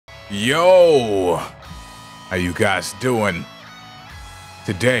Yo, how you guys doing?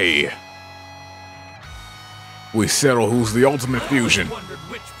 Today, we settle who's the ultimate fusion. I wondered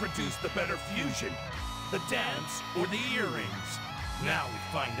which produced the better fusion, the dance or the earrings. Now we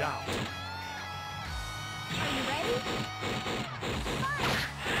find out. Are you ready?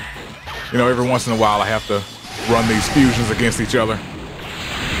 You know, every once in a while I have to run these fusions against each other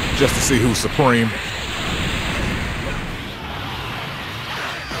just to see who's supreme.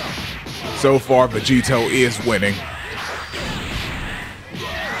 So far, Vegito is winning,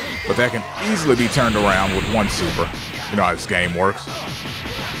 but that can easily be turned around with one super. You know how this game works.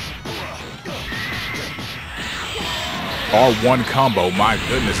 R1 combo, my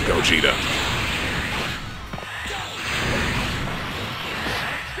goodness, Gogeta.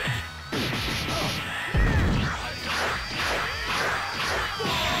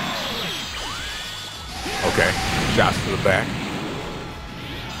 Okay, shots to the back.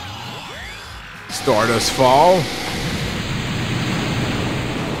 Stardust fall.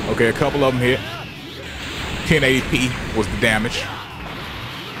 Okay, a couple of them hit. 1080p was the damage.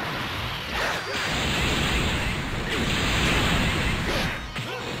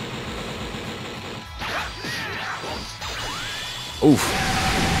 Oof.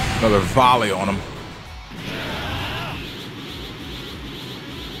 Another volley on him.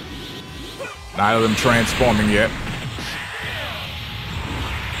 Neither of them transforming yet.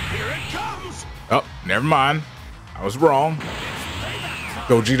 Oh, never mind. I was wrong.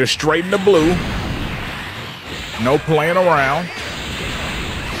 Gogeta straight in the blue. No playing around.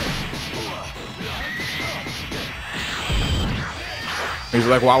 He's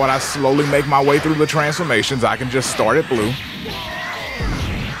like, why would I slowly make my way through the transformations? I can just start at blue.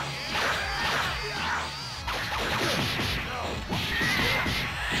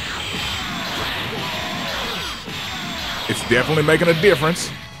 It's definitely making a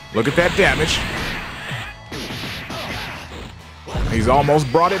difference. Look at that damage. He's almost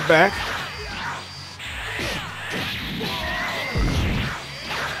brought it back.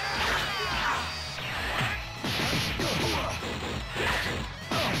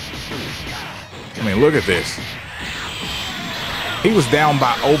 I mean, look at this. He was down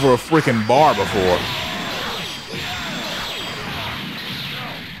by over a freaking bar before.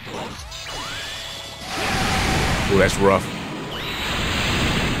 Ooh, that's rough.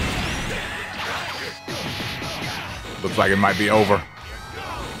 Looks like it might be over.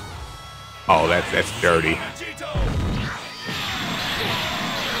 Oh, that's dirty.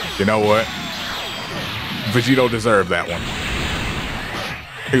 You know what? Vegito deserved that one.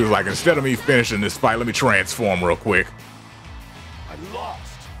 He was like, instead of me finishing this fight, let me transform real quick. I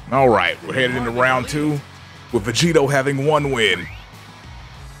lost. All right, we're headed into round 2 with Vegito having one win.